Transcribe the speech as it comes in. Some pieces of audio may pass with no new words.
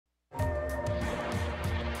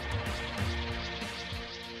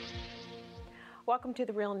Welcome to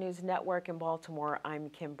the Real News Network in Baltimore. I'm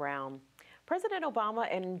Kim Brown. President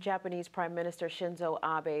Obama and Japanese Prime Minister Shinzo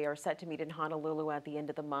Abe are set to meet in Honolulu at the end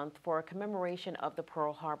of the month for a commemoration of the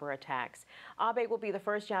Pearl Harbor attacks. Abe will be the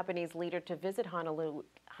first Japanese leader to visit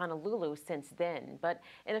Honolulu since then. But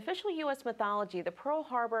in official U.S. mythology, the Pearl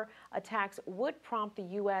Harbor attacks would prompt the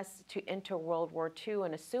U.S. to enter World War II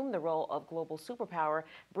and assume the role of global superpower,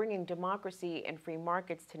 bringing democracy and free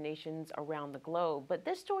markets to nations around the globe. But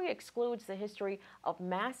this story excludes the history of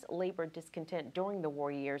mass labor discontent during the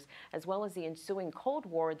war years, as well as the ensuing Cold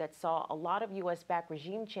War that saw a lot of U.S.-backed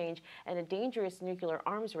regime change and a dangerous nuclear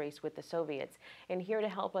arms race with the Soviets. And here to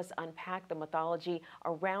help us unpack the mythology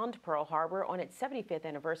around Pearl Harbor on its 75th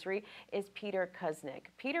anniversary is Peter Kuznick.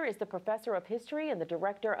 Peter is the professor of history and the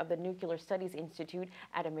director of the Nuclear Studies Institute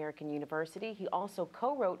at American University. He also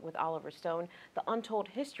co-wrote with Oliver Stone The Untold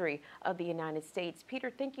History of the United States. Peter,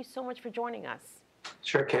 thank you so much for joining us.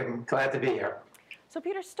 Sure, Kim. Glad to be here. So,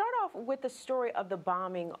 Peter, start off with the story of the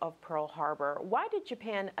bombing of Pearl Harbor. Why did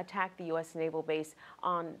Japan attack the U.S. naval base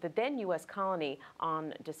on the then U.S. colony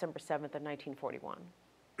on December 7th of 1941?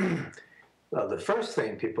 Well, the first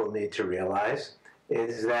thing people need to realize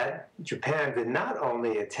is that Japan did not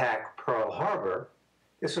only attack Pearl Harbor,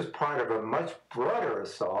 this was part of a much broader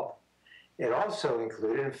assault. It also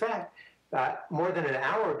included, in fact, more than an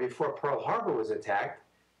hour before Pearl Harbor was attacked,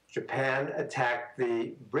 Japan attacked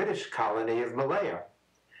the British colony of Malaya.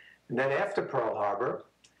 And then after Pearl Harbor,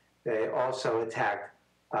 they also attacked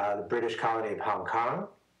the British colony of Hong Kong.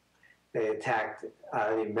 They attacked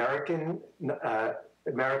the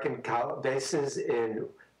American bases in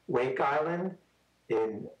Wake Island,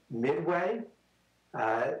 in Midway,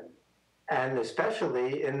 and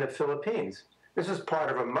especially in the Philippines. This was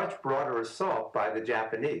part of a much broader assault by the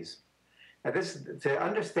Japanese. Now, to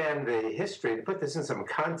understand the history, to put this in some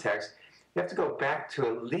context, you have to go back to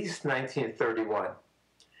at least 1931,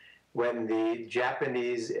 when the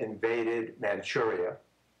Japanese invaded Manchuria.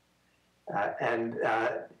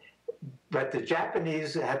 But the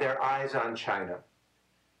Japanese had their eyes on China.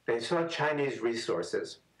 They saw Chinese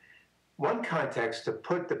resources. One context to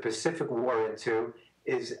put the Pacific War into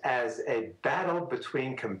is as a battle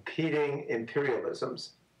between competing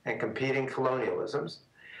imperialisms and competing colonialisms.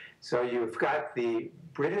 So you've got the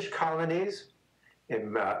British colonies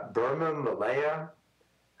in Burma, Malaya,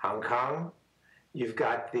 Hong Kong. You've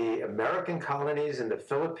got the American colonies in the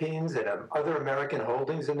Philippines and other American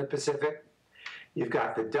holdings in the Pacific. You've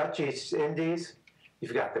got the Dutch East Indies.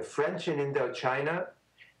 You've got the French in Indochina.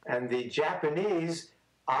 And the Japanese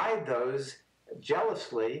eyed those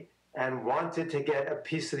jealously and wanted to get a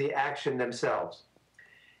piece of the action themselves.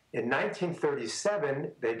 In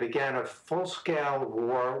 1937, they began a full-scale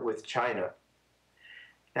war with China.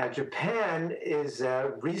 Now, Japan is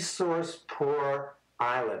a resource-poor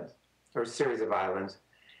island, or a series of islands,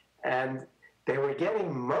 and they were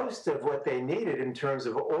getting most of what they needed in terms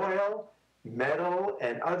of oil, metal,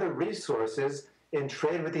 and other resources in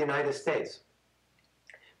trade with the United States.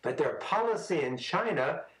 But their policy in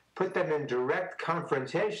China put them in direct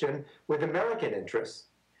confrontation with American interests,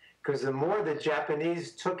 because the more the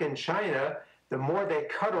Japanese took in China, the more they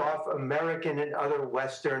cut off American and other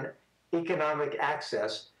Western economic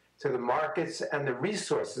access to the markets and the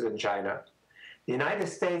resources in China. The United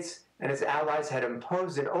States and its allies had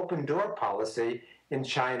imposed an open-door policy in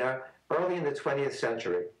China early in the 20th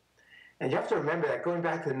century. And you have to remember that going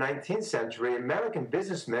back to the 19th century, American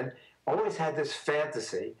businessmen always had this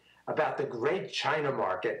fantasy about the great China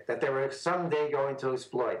market that they were someday going to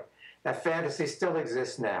exploit. That fantasy still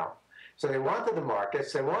exists now. So they wanted the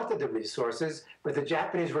markets, they wanted the resources, but the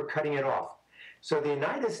Japanese were cutting it off. So the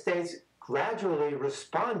United States gradually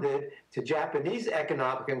responded to Japanese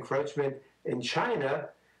economic encroachment in China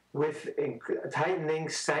with tightening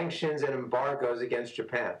sanctions and embargoes against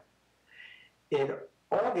Japan. In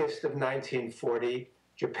August of 1940,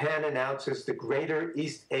 Japan announces the Greater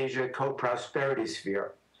East Asia Co-Prosperity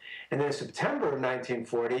Sphere. And in September of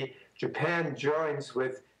 1940, Japan joins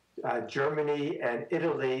with Germany and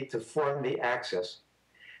Italy to form the Axis.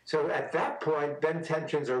 So at that point, then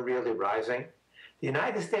tensions are really rising. The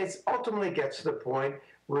United States ultimately gets to the point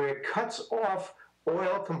where it cuts off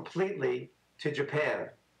oil completely to Japan.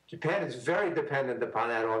 Japan is very dependent upon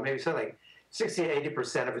that oil. Maybe something like 60 to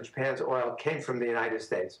 80% of Japan's oil came from the United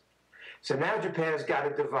States. So now Japan has got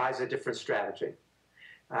to devise a different strategy.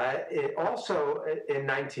 Also, in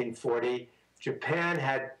 1940, Japan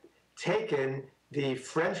had taken the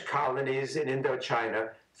French colonies in Indochina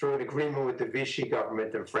through an agreement with the Vichy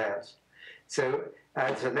government in France. So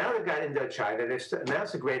now they've got Indochina. They've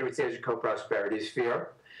announced the Greater East Asia Co-Prosperity Sphere.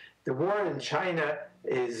 The war in China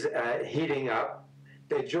is heating up.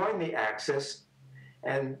 They join the Axis,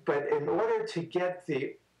 But in order to get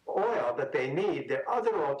the oil that they need, their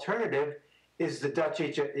other alternative is the Dutch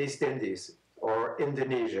East Indies, or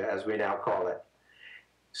Indonesia, as we now call it.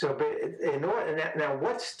 So, now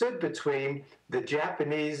what stood between the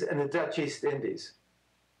Japanese and the Dutch East Indies?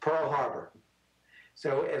 Pearl Harbor.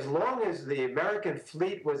 So as long as the American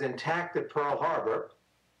fleet was intact at Pearl Harbor,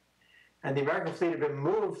 and the American fleet had been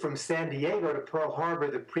moved from San Diego to Pearl Harbor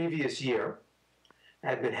the previous year,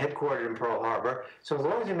 had been headquartered in Pearl Harbor. So as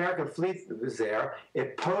long as the American fleet was there,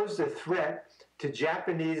 it posed a threat to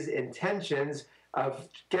Japanese intentions of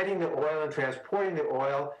getting the oil and transporting the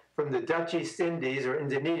oil from the Dutch East Indies or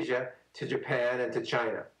Indonesia to Japan and to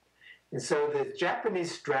China. And so the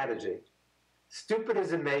Japanese strategy, stupid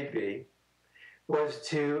as it may be, was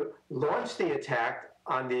to launch the attack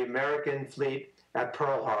on the American fleet at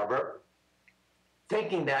Pearl Harbor,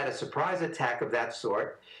 thinking that a surprise attack of that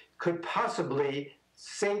sort could possibly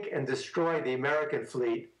sink and destroy the American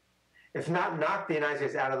fleet, if not knock the United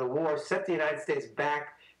States out of the war, set the United States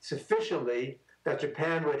back sufficiently that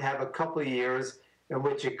Japan would have a couple of years in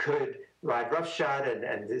which it could ride roughshod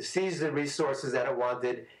and seize the resources that it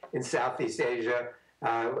wanted in Southeast Asia,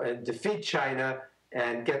 and defeat China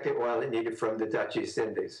and get the oil it needed from the Dutch East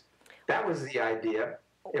Indies. That was the idea.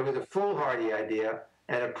 It was a foolhardy idea,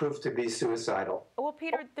 and it proved to be suicidal. Well,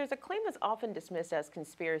 Peter, there's a claim that's often dismissed as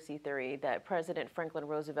conspiracy theory that President Franklin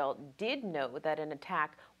Roosevelt did know that an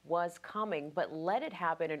attack was coming, but let it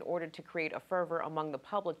happen in order to create a fervor among the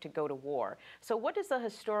public to go to war. So what does the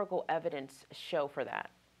historical evidence show for that?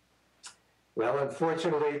 Well,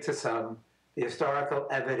 unfortunately to some, the historical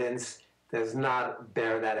evidence does not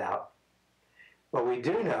bear that out. What we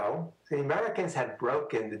do know, the Americans had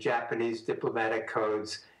broken the Japanese diplomatic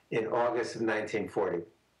codes in August of 1940.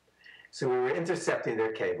 So we were intercepting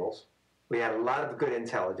their cables. We had a lot of good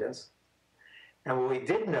intelligence. And what we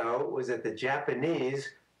did know was that the Japanese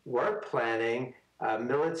were planning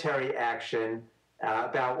military action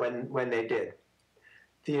about when they did.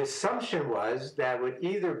 The assumption was that would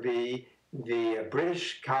either be the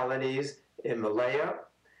British colonies in Malaya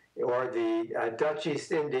or the Dutch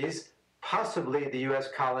East Indies, possibly the US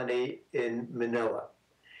colony in Manila.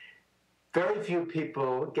 Very few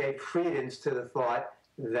people gave credence to the thought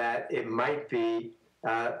that it might be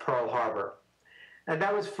Pearl Harbor. And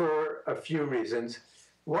that was for a few reasons.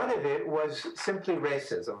 One of it was simply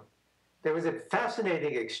racism. There was a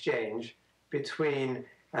fascinating exchange between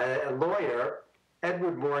a lawyer,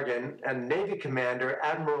 Edward Morgan, and Navy commander,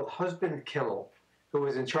 Admiral Husband Kimmel, who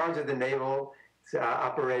was in charge of the naval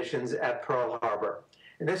operations at Pearl Harbor.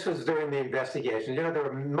 And this was during the investigation. You know, there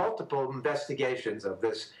were multiple investigations of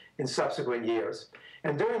this in subsequent years.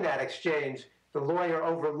 And during that exchange, the lawyer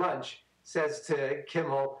over lunch says to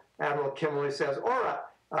Kimmel, Admiral Kimmel, he says, all right,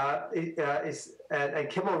 and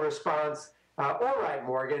Kimmel responds, all right,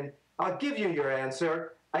 Morgan, I'll give you your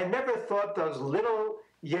answer. I never thought those little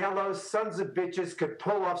yellow sons of bitches could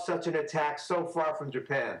pull off such an attack so far from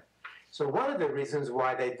Japan. So one of the reasons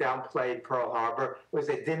why they downplayed Pearl Harbor was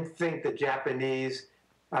they didn't think the Japanese,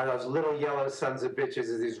 those little yellow sons of bitches,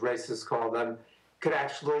 as these racists call them, could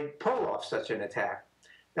actually pull off such an attack.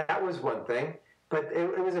 That was one thing, but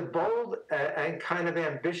it was a bold and kind of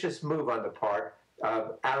ambitious move on the part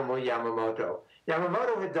of Admiral Yamamoto.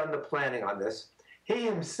 Yamamoto had done the planning on this. He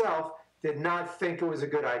himself did not think it was a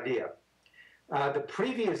good idea. The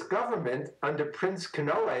previous government, under Prince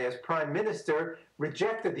Kanoe as prime minister,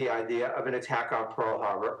 rejected the idea of an attack on Pearl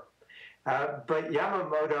Harbor. But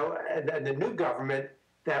Yamamoto and the new government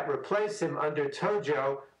that replaced him under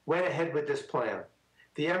Tojo went ahead with this plan.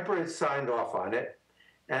 The emperor signed off on it.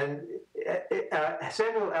 And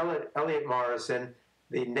Samuel Eliot Morison,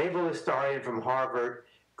 the naval historian from Harvard,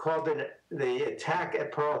 called the attack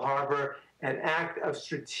at Pearl Harbor an act of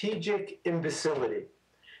strategic imbecility.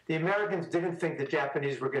 The Americans didn't think the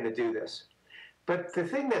Japanese were going to do this. But the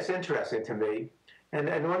thing that's interesting to me, and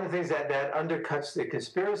one of the things that undercuts the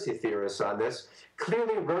conspiracy theorists on this,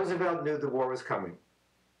 clearly Roosevelt knew the war was coming.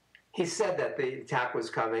 He said that the attack was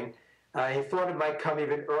coming. He thought it might come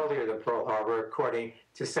even earlier than Pearl Harbor, according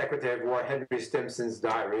to Secretary of War Henry Stimson's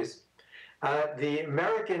diaries. The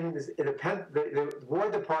Americans, the War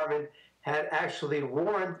Department had actually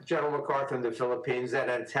warned General MacArthur in the Philippines that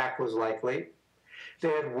an attack was likely. They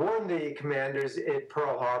had warned the commanders at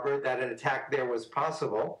Pearl Harbor that an attack there was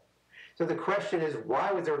possible. So the question is,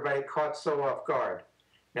 why was everybody caught so off guard?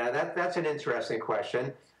 Now, that's an interesting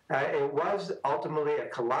question. It was ultimately a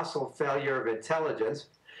colossal failure of intelligence.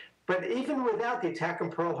 But even without the attack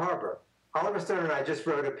on Pearl Harbor, Oliver Stone and I just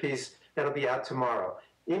wrote a piece that'll be out tomorrow.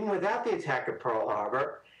 Even without the attack at Pearl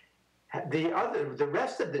Harbor, the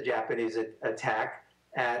rest of the Japanese attack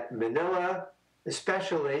at Manila,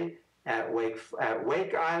 especially at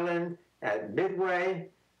Wake Island, at Midway.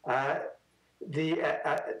 That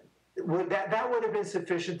would have been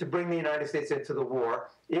sufficient to bring the United States into the war,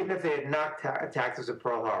 even if they had not attacked us at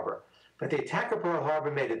Pearl Harbor. But the attack of Pearl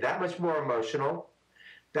Harbor made it that much more emotional,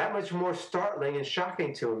 that much more startling and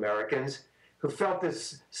shocking to Americans, who felt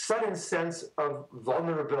this sudden sense of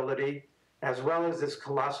vulnerability, as well as this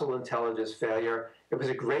colossal intelligence failure. It was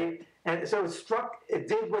a great, and so it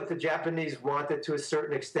did what the Japanese wanted to a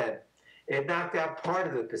certain extent. It knocked out part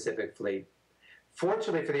of the Pacific Fleet.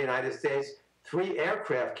 Fortunately for the United States, 3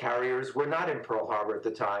 aircraft carriers were not in Pearl Harbor at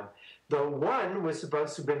the time, though one was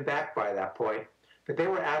supposed to have been back by that point, but they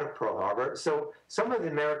were out of Pearl Harbor. So some of the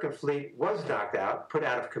American fleet was knocked out, put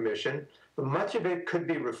out of commission, but much of it could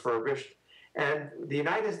be refurbished. And the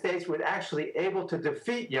United States was actually able to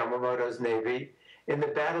defeat Yamamoto's Navy in the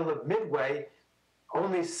Battle of Midway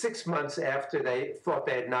only 6 months after they thought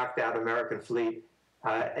they had knocked out American fleet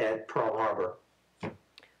at Pearl Harbor.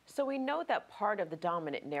 So we know that part of the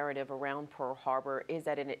dominant narrative around Pearl Harbor is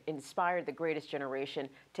that it inspired the greatest generation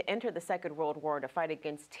to enter the Second World War to fight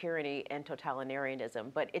against tyranny and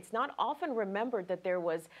totalitarianism. But it's not often remembered that there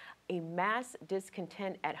was a mass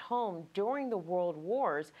discontent at home during the World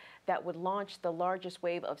Wars that would launch the largest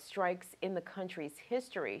wave of strikes in the country's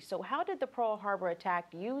history. So how did the Pearl Harbor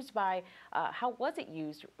attack how was it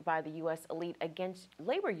used by the U.S. elite against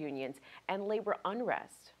labor unions and labor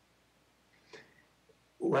unrest?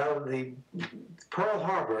 Well, the Pearl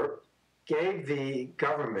Harbor gave the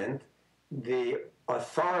government the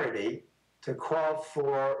authority to call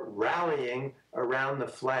for rallying around the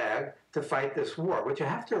flag to fight this war. What you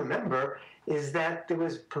have to remember is that there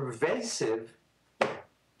was pervasive,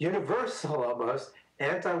 universal almost,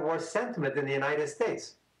 anti-war sentiment in the United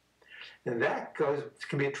States. And that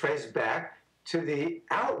can be traced back to the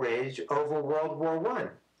outrage over World War I.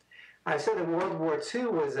 I said that World War II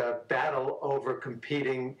was a battle over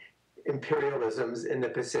competing imperialisms in the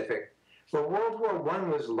Pacific. But World War I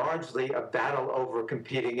was largely a battle over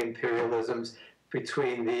competing imperialisms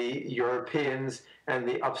between the Europeans and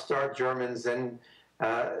the upstart Germans, and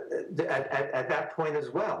at that point as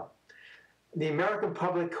well. The American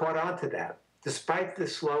public caught on to that, despite the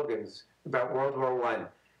slogans about World War I,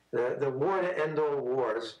 the war to end all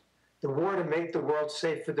wars, the war to make the world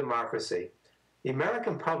safe for democracy. The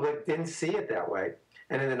American public didn't see it that way.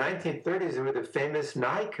 And in the 1930s, there were the famous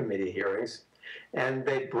Nye Committee hearings, and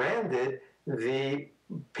they branded the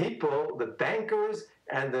people, the bankers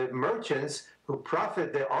and the merchants who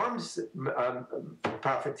the arms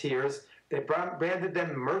profiteers, they branded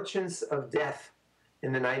them merchants of death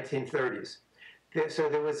in the 1930s. So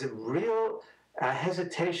there was a real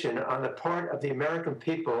hesitation on the part of the American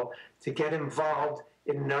people to get involved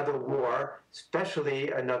in another war, especially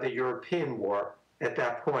another European war at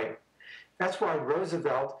that point. That's why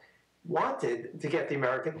Roosevelt wanted to get the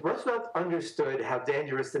Americans. Roosevelt understood how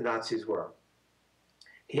dangerous the Nazis were.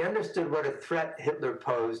 He understood what a threat Hitler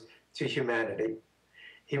posed to humanity.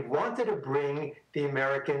 He wanted to bring the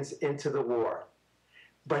Americans into the war,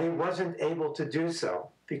 but he wasn't able to do so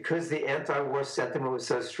because the anti-war sentiment was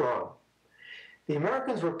so strong. The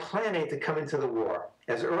Americans were planning to come into the war.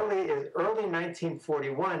 As early as early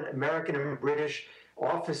 1941, American and British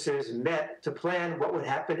officers met to plan what would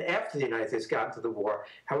happen after the United States got into the war,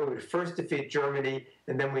 how we would first defeat Germany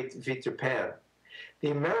and then we defeat Japan.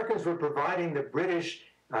 The Americans were providing the British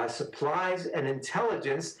supplies and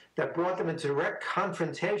intelligence that brought them into direct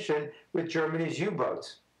confrontation with Germany's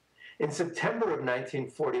U-boats. In September of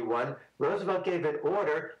 1941, Roosevelt gave an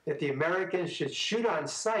order that the Americans should shoot on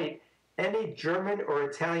sight any German or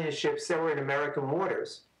Italian ships that were in American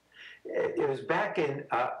waters. It was back in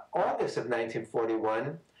August of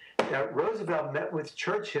 1941 that Roosevelt met with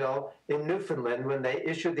Churchill in Newfoundland when they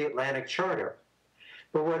issued the Atlantic Charter.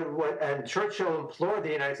 And Churchill implored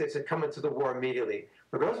the United States to come into the war immediately.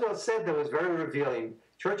 What Roosevelt said that was very revealing.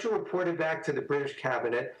 Churchill reported back to the British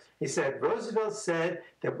cabinet. He said, Roosevelt said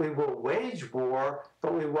that we will wage war,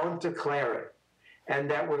 but we won't declare it,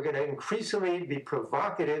 and that we're going to increasingly be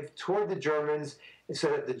provocative toward the Germans so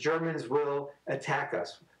that the Germans will attack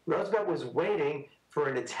us. Roosevelt was waiting for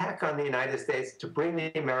an attack on the United States to bring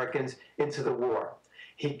the Americans into the war.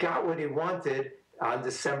 He got what he wanted on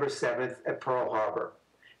December 7th at Pearl Harbor.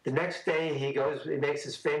 The next day, he makes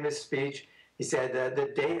his famous speech. He said,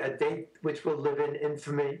 a date which will live in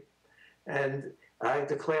infamy, and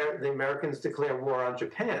the Americans declare war on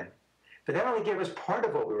Japan. But that only gave us part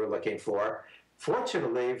of what we were looking for.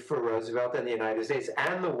 Fortunately for Roosevelt and the United States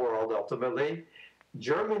and the world ultimately,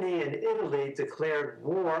 Germany and Italy declared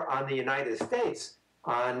war on the United States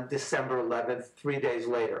on December 11th, 3 days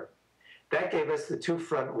later. That gave us the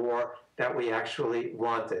two-front war that we actually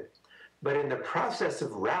wanted. But in the process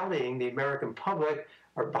of rallying the American public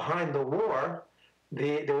behind the war,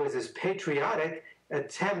 there was this patriotic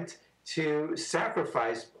attempt to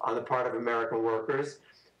sacrifice on the part of American workers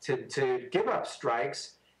to give up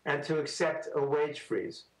strikes and to accept a wage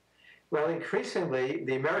freeze. Well, increasingly,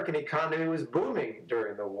 the American economy was booming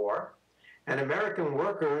during the war, and American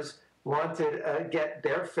workers wanted to get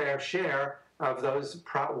their fair share of those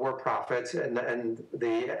war profits and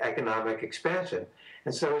the economic expansion.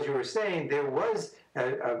 And so, as you were saying, there was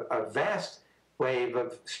a vast wave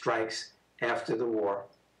of strikes after the war,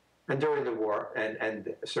 and during the war,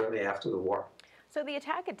 and certainly after the war. So the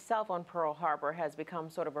attack itself on Pearl Harbor has become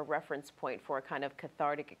sort of a reference point for a kind of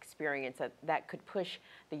cathartic experience that could push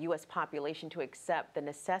the U.S. population to accept the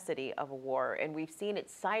necessity of a war. And we've seen it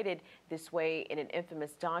cited this way in an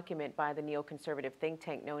infamous document by the neoconservative think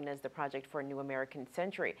tank known as the Project for a New American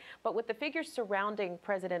Century. But with the figures surrounding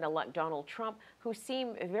President-elect Donald Trump, who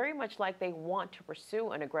seem very much like they want to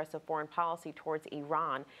pursue an aggressive foreign policy towards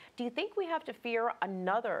Iran, do you think we have to fear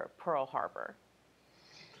another Pearl Harbor?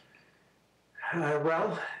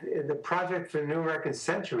 Well, the Project for the New American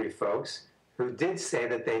Century folks, who did say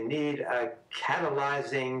that they need a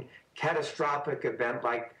catalyzing, catastrophic event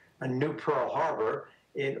like a new Pearl Harbor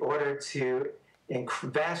in order to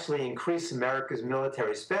vastly increase America's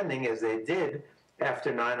military spending, as they did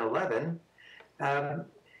after 9/11.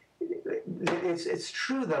 It's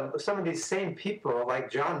true, though, some of these same people, like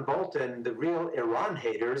John Bolton, the real Iran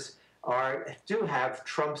haters, do have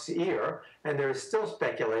Trump's ear, and there is still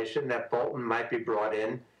speculation that Bolton might be brought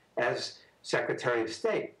in as Secretary of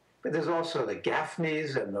State. But there's also the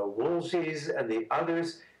Gaffneys and the Woolseys and the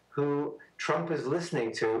others who Trump is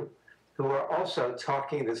listening to, who are also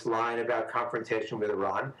talking this line about confrontation with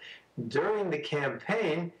Iran. During the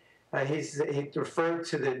campaign, he referred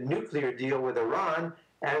to the nuclear deal with Iran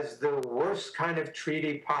as the worst kind of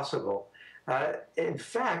treaty possible. In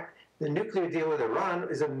fact, the nuclear deal with Iran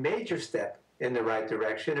is a major step in the right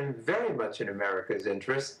direction and very much in America's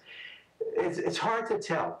interest. It's hard to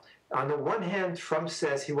tell. On the one hand, Trump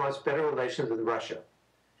says he wants better relations with Russia.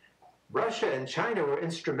 Russia and China were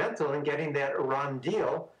instrumental in getting that Iran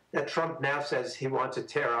deal that Trump now says he wants to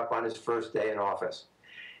tear up on his first day in office.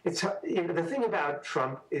 The thing about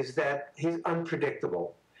Trump is that he's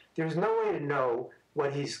unpredictable. There's no way to know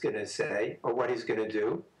what he's going to say or what he's going to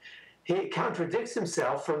do. He contradicts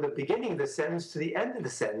himself from the beginning of the sentence to the end of the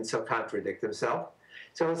sentence. He'll contradict himself.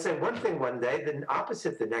 So he'll say one thing one day, then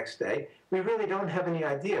opposite the next day. We really don't have any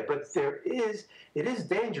idea. But it is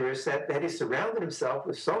dangerous that he surrounded himself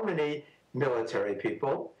with so many military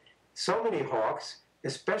people, so many hawks,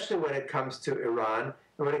 especially when it comes to Iran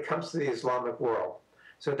and when it comes to the Islamic world.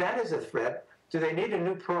 So that is a threat. Do they need a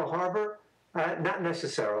new Pearl Harbor? Not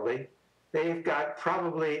necessarily. They've got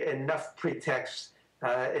probably enough pretexts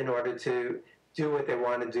in order to do what they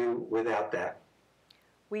want to do without that.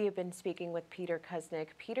 We have been speaking with Peter Kuznick.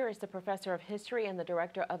 Peter is the professor of history and the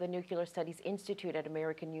director of the Nuclear Studies Institute at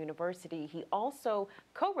American University. He also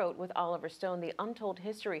co-wrote with Oliver Stone The Untold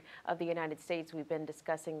History of the United States. We've been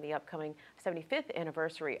discussing the upcoming 75th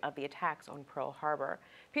anniversary of the attacks on Pearl Harbor.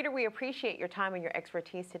 Peter, we appreciate your time and your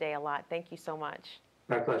expertise today a lot. Thank you so much.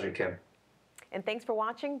 My pleasure, Kim. And thanks for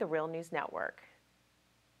watching the Real News Network.